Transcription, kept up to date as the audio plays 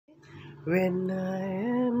When I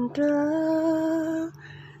am down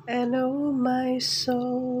and oh my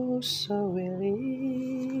soul so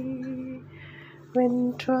weary,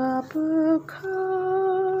 when trouble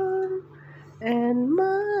comes and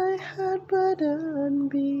my heart burden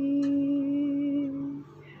be,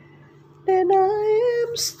 then I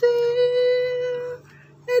am still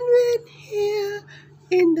and wait here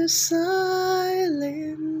in the silence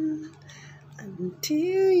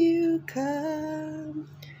until you come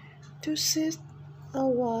to sit a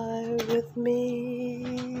while with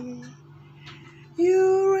me.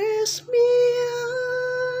 You raise me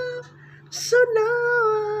up, so now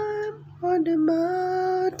I'm on the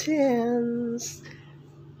mountains.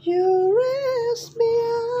 You raise me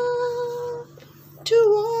up to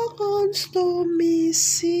walk on stormy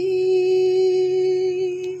sea.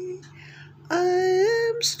 I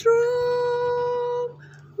am strong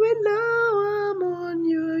when now I'm on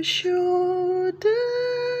your shoulder.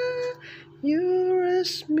 You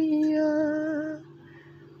raise me up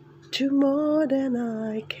to more than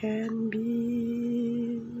I can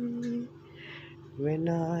be. When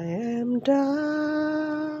I am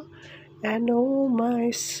down and oh my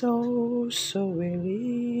soul so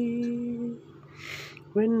weary,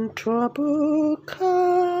 when trouble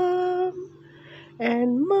comes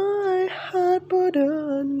and my heart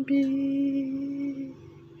burden be,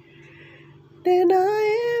 then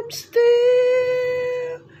I am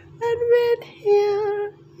still and wait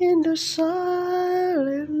here in the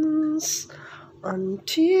silence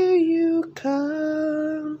until you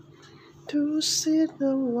come to sit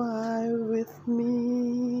a while with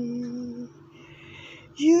me.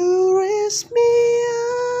 You raise me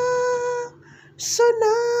up, so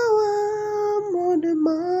now I'm on the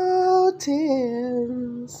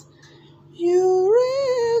mountains. You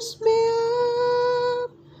raise me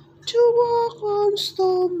up to walk on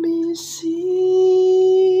stormy sea.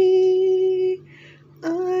 I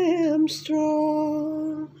am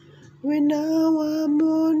strong when now I'm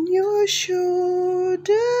on your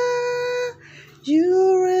shoulder.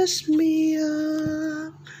 You raise me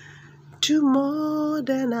up to more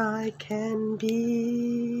than I can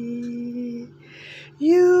be.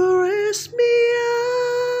 You raise me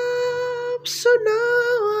up, so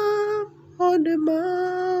now I'm on the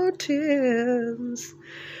mountains.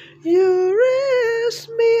 You raise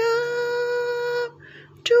me up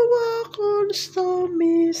to walk on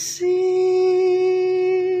stormy sea.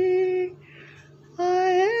 I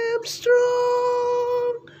am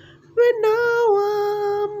strong when now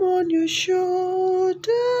I'm on your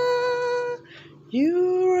shoulder.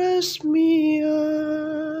 You raise me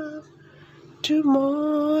up to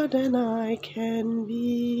more than I can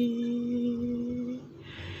be.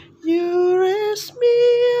 You raise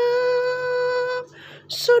me up,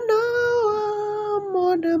 so now I'm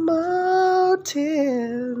on the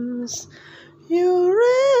mountains. You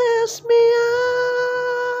raise me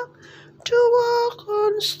up to walk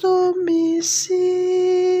on stormy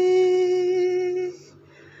sea.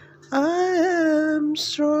 I am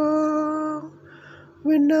strong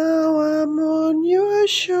when now I'm on your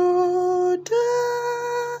shoulder.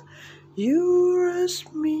 You raise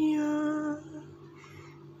me up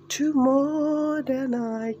to more than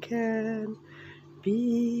I can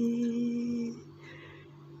be.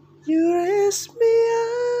 You raise me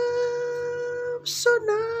up, so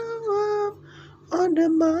now I'm on the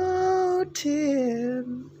mountain.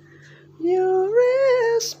 You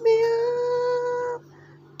raise me up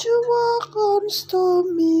to walk on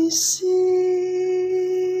stormy sea.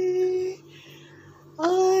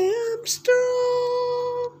 I am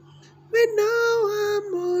strong when now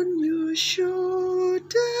I'm on your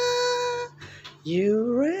shoulder.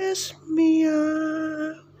 You raise me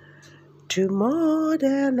up to more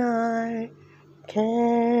than I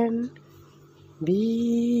can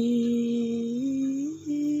be.